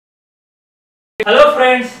Hello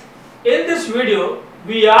friends, in this video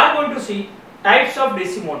we are going to see types of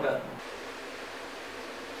DC motor.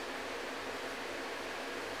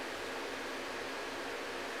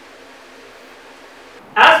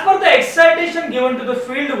 As per the excitation given to the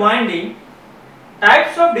field winding,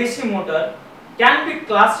 types of DC motor can be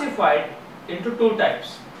classified into two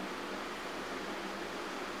types.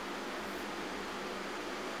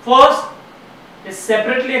 First is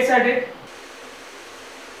separately excited.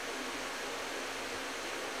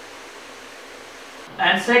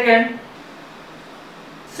 And second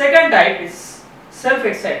type is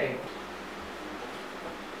self-excited.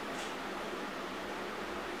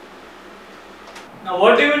 Now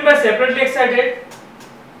what do you mean by separately excited?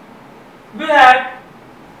 We have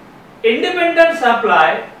independent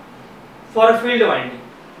supply for a field winding,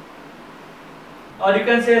 or you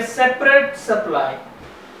can say a separate supply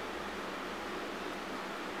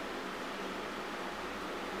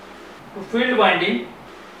to field winding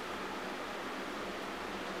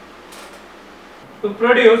to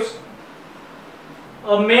produce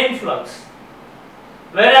a main flux,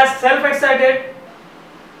 whereas self-excited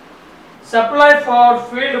supply for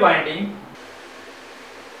field winding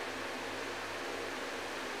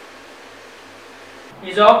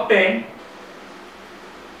is obtained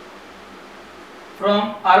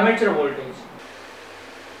from armature voltage.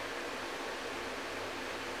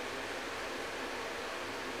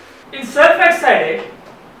 In self-excited,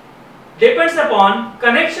 depends upon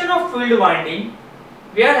connection of field winding.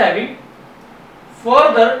 We are having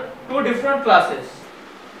further two different classes.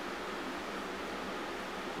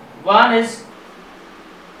 One is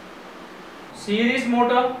series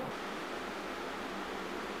motor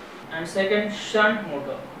and second shunt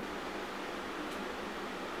motor.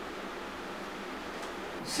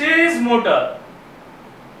 Series motor,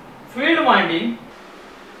 field winding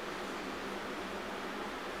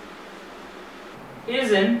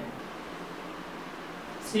is in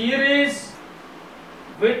series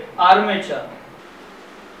with armature,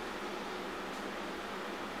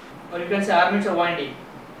 or you can say armature winding,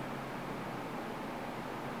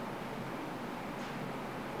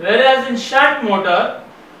 whereas in shunt motor,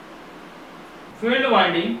 field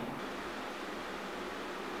winding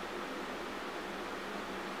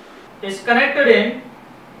is connected in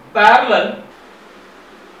parallel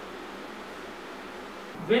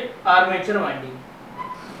with armature winding.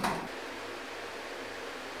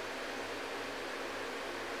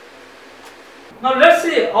 Now let's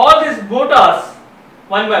see all these motors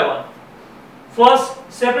one by one.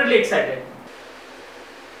 First, separately excited.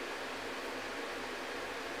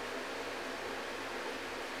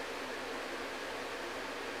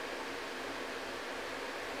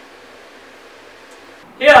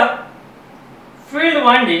 Here, field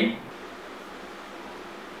winding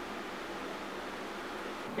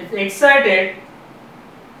is excited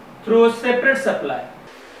through a separate supply.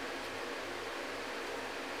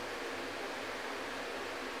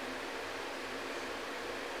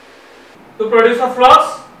 To produce a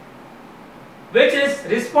flux which is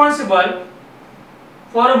responsible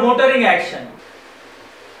for a motoring action.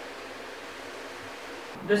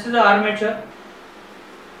 This is the armature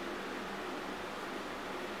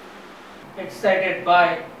excited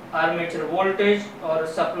by armature voltage or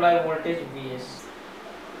supply voltage Vs.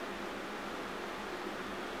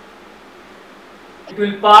 It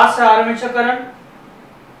will pass armature current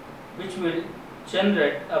which will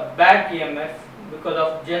generate a back EMF because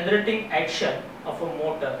of generating action of a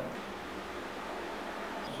motor.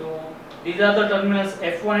 So these are the terminals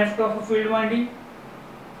F1, F2 of a field winding.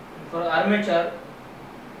 And for armature,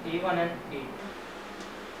 E1 and E2.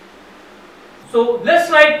 So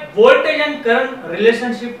let's write voltage and current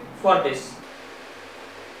relationship for this.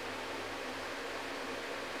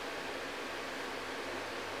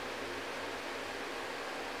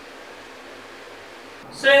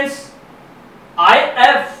 Since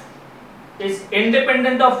IF is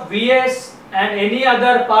independent of Vs and any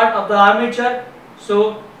other part of the armature,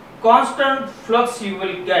 so constant flux you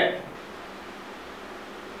will get.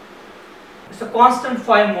 It's a constant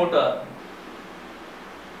phi motor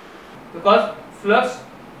because flux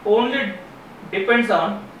only depends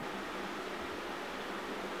on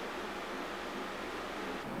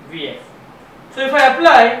Vf. So if I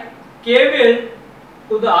apply KVL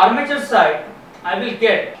to the armature side, I will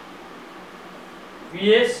get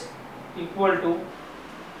Vs equal to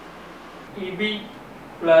EB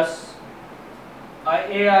plus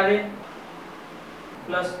IARA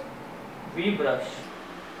plus V brush.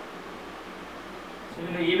 So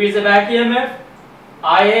EB is the back EMF,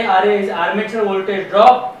 IARA is armature voltage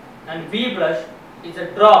drop, and V brush is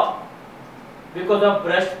a drop because of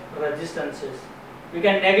brushed resistances. We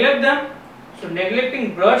can neglect them So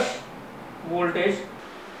neglecting brush voltage,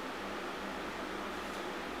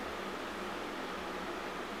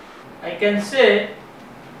 I can say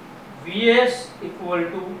Vs equal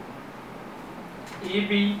to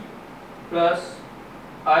Eb plus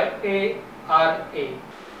IaRa.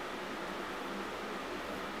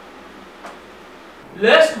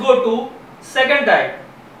 Let's go to second type,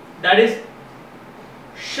 that is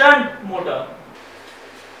shunt motor.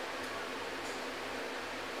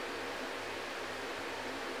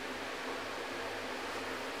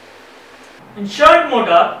 In shunt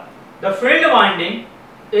motor, the field winding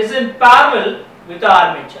is in parallel with the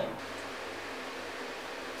armature.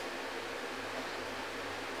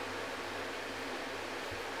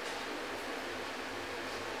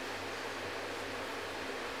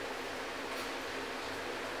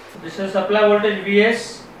 This is supply voltage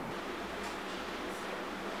Vs.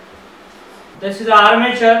 This is the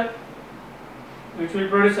armature, which will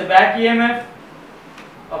produce a back EMF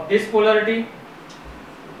of this polarity,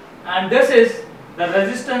 and this is the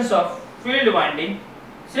resistance of field winding.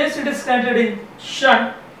 Since it is connected in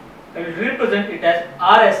shunt, I will represent it as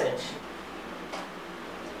RSH.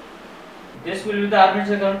 This will be the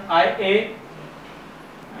armature current IA,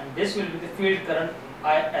 and this will be the field current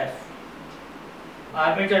IF.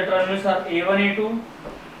 Armature terminals are A1, A2,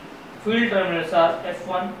 field terminals are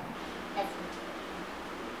F1.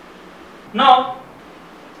 Now,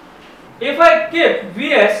 if I keep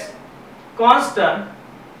Vs constant,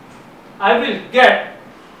 I will get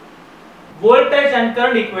voltage and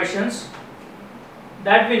current equations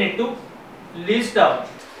that we need to list out.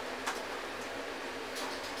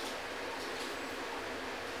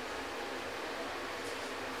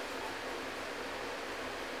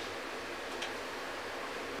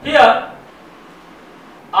 Here,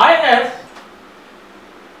 IF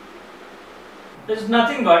is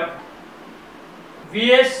nothing but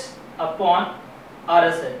Vs upon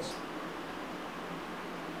RSH,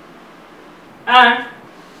 and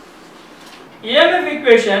EMF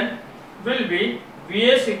equation will be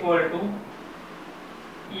Vs equal to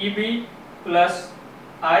Eb plus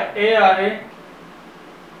IaRa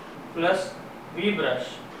plus V brush.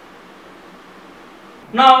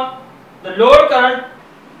 Now, the load current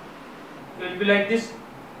will be like this.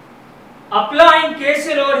 Applying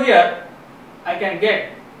KCL over here, I can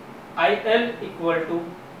get IL equal to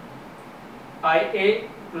IA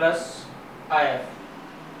plus IF.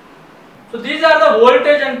 So these are the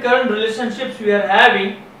voltage and current relationships we are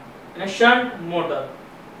having in a shunt motor.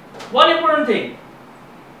 One important thing,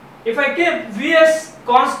 if I keep Vs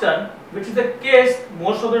constant, which is the case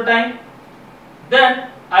most of the time, then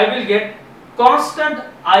I will get constant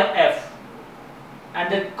IF, and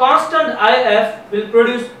the constant IF will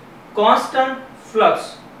produce constant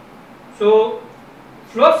flux. So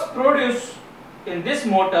flux produced in this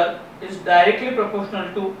motor is directly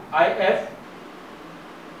proportional to IF,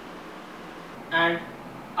 and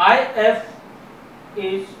IF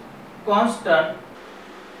is constant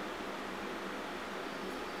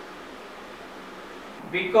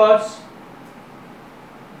because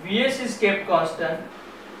Vs is kept constant.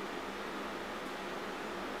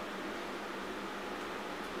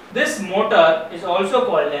 This motor is also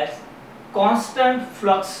called as constant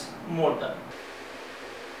flux motor.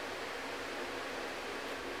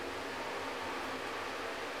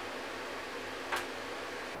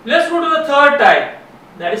 Let's go to the third type,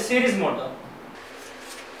 that is series motor.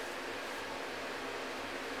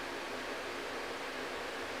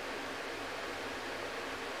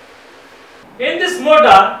 In this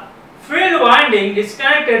motor, field winding is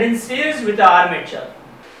connected in series with the armature.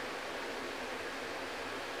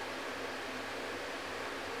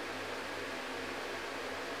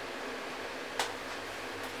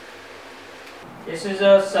 This is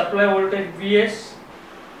a supply voltage Vs.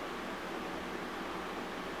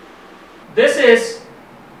 This is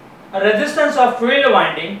a resistance of field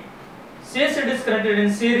winding. Since it is connected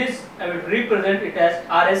in series, I will represent it as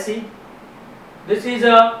RSC. This is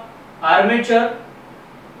a armature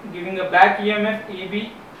giving a back EMF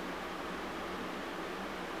EB,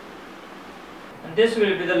 and this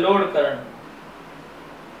will be the load current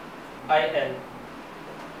IL.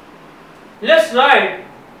 Let's write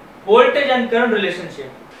voltage and current relationship.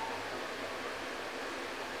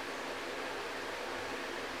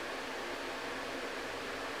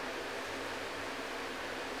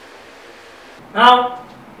 Now,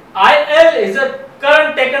 IL is a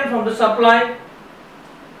current taken from the supply,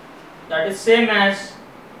 that is same as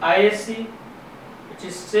ISC, which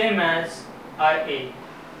is same as IA.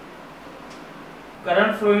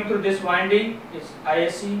 Current flowing through this winding is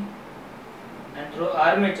ISC, and through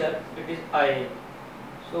armature it is IA.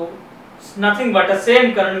 So It's nothing but the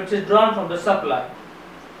same current which is drawn from the supply.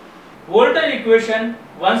 Voltage equation,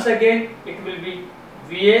 once again it will be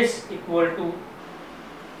Vs equal to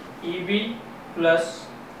Eb plus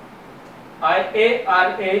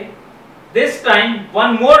IaRa. This time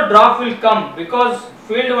one more drop will come because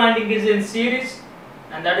field winding is in series,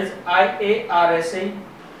 and that is IaRsa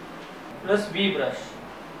plus V brush.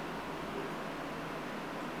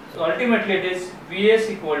 So ultimately it is Vs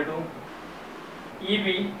equal to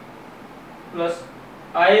Eb plus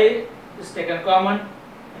Ia is taken common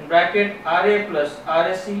in bracket Ra plus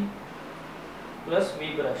Rse plus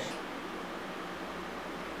V brush.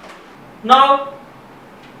 Now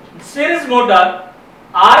in series motor,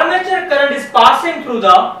 armature current is passing through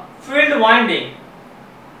the field winding,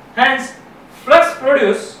 hence flux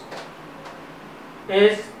produced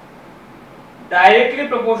is directly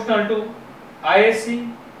proportional to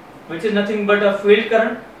Iac, which is nothing but a field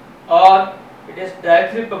current, or it is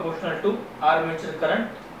directly proportional to armature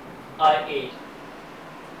current Ia.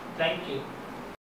 Thank you.